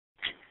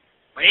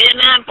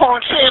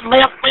89.7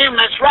 FM,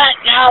 that's right,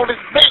 y'all. This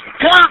Big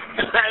Turk.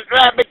 That's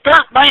right, Big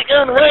Turk back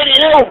on the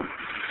radio.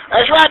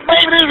 That's right,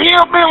 baby, this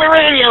Hillbilly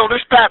radio.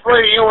 This type of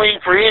radio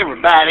ain't for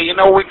everybody. You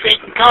know, we take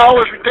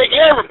callers, we take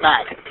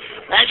everybody.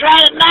 That's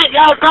right, at night,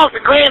 y'all talk to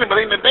Granny, but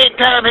in the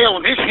daytime,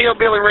 hell, this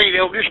Hillbilly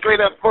radio, just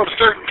straight up for a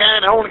certain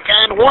kind, the only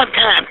kind, one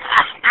kind.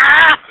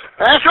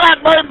 That's right,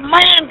 baby,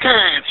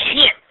 mankind.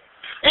 Shit.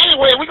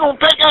 Anyway, we're going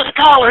to take us a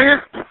caller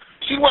here.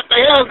 See what the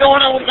hell is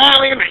going on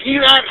down in the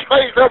United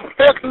States of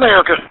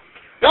America.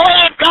 Go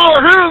ahead, caller.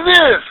 Who's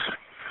this?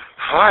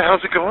 Hi, how's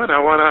it going? I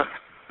want to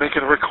make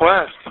a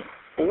request.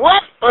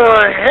 What the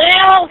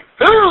hell?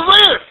 Who's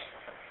this?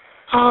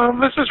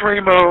 This is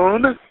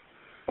Ramon.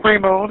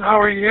 Ramon,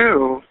 how are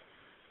you?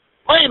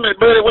 Wait a minute,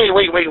 buddy.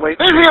 Wait.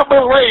 This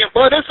Hillbilly radio,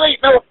 boy. This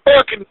ain't no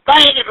fucking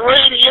faggot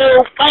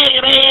radio,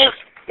 faggot ass.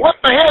 What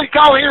the hell you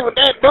calling here with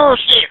that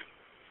bullshit?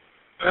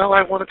 Well,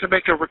 I wanted to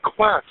make a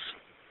request.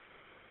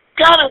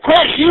 God, of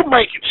course you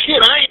making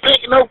shit. I ain't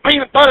taking no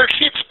peanut butter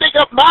shit stick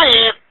up my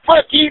ass.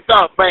 Fuck you,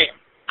 thought, man.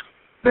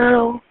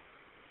 No.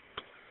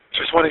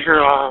 Just want to hear,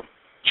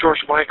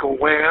 George Michael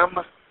Wham.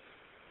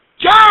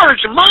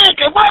 George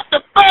Michael? What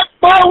the fuck,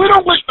 boy? We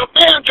don't listen to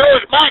damn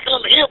George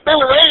Michael on the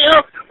Hillbilly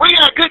radio. We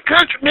got good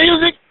country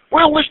music. We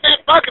don't listen to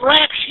that fucking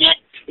rap shit.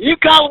 You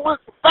calling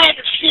us the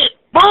faggot shit.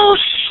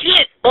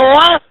 Bullshit,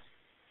 boy.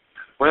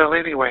 Well,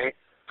 anyway,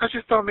 I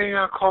just thought maybe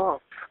I'll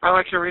call. I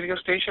like your radio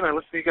station. I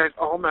listen to you guys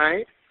all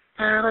night.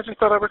 And I just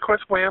thought I'd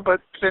request Wham,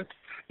 but since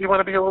you want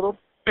to be a little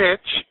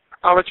bitch,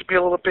 I'll let you be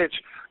a little bitch.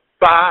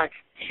 Bye,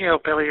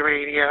 Hillbilly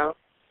radio.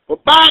 Well,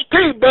 bye,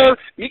 too, bud.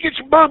 You get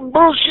your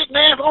bullshitting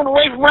ass on the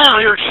way from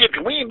around here, shit,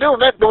 'cause we ain't doing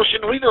that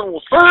bullshit. We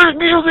doing serious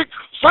music,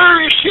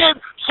 serious shit,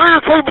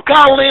 serious people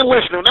calling in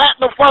listening. Not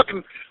no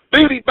fucking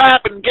booty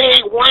piping,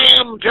 gay,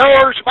 Wham,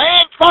 George,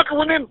 man. Fucking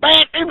with them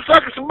bad them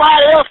sucking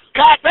somebody else's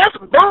cock. That's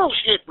some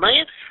bullshit,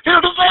 man.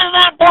 Here, this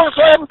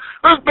 89.7,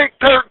 this Big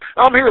Turk.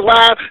 I'm here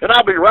live, and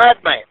I'll be right